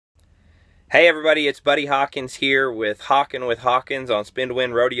Hey everybody, it's Buddy Hawkins here with Hawkins on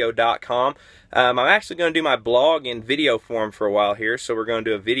spin2winrodeo.com. I'm actually going to do my blog in video form for a while here, so we're going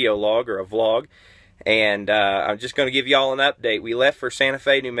to do a video log or a vlog. And I'm just going to give y'all an update. We left for Santa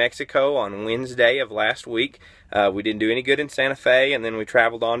Fe, New Mexico on Wednesday of last week. We didn't do any good in Santa Fe, and then we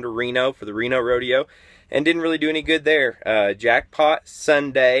traveled on to Reno for the Reno Rodeo and didn't really do any good there. Jackpot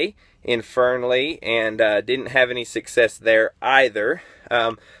Sunday in Fernley and didn't have any success there either.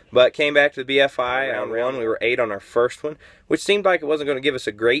 But came back to the BFI on one. We were 8 on our first one, which seemed like it wasn't going to give us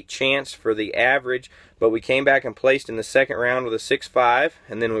a great chance for the average, but we came back and placed in the second round with a 6-5,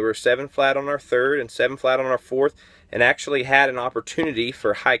 and then we were 7 flat on our third and 7 flat on our fourth, and actually had an opportunity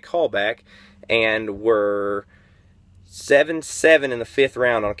for high callback, and were 7-7 in the fifth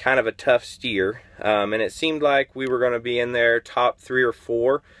round on kind of a tough steer, and it seemed like we were going to be in there top 3 or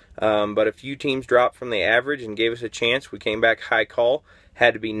 4, but a few teams dropped from the average and gave us a chance. We came back high call.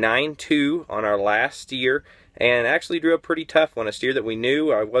 Had to be 9-2 on our last steer, and actually drew a pretty tough one, a steer that we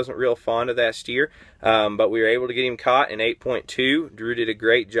knew. I wasn't real fond of that steer, but we were able to get him caught in 8.2. Drew did a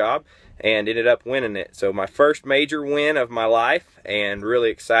great job and ended up winning it. So my first major win of my life, and really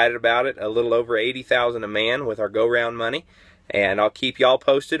excited about it. A little over $80,000 a man with our go-round money, and I'll keep y'all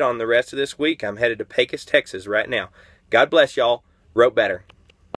posted on the rest of this week. I'm headed to Pecos, Texas right now. God bless y'all. Rope better.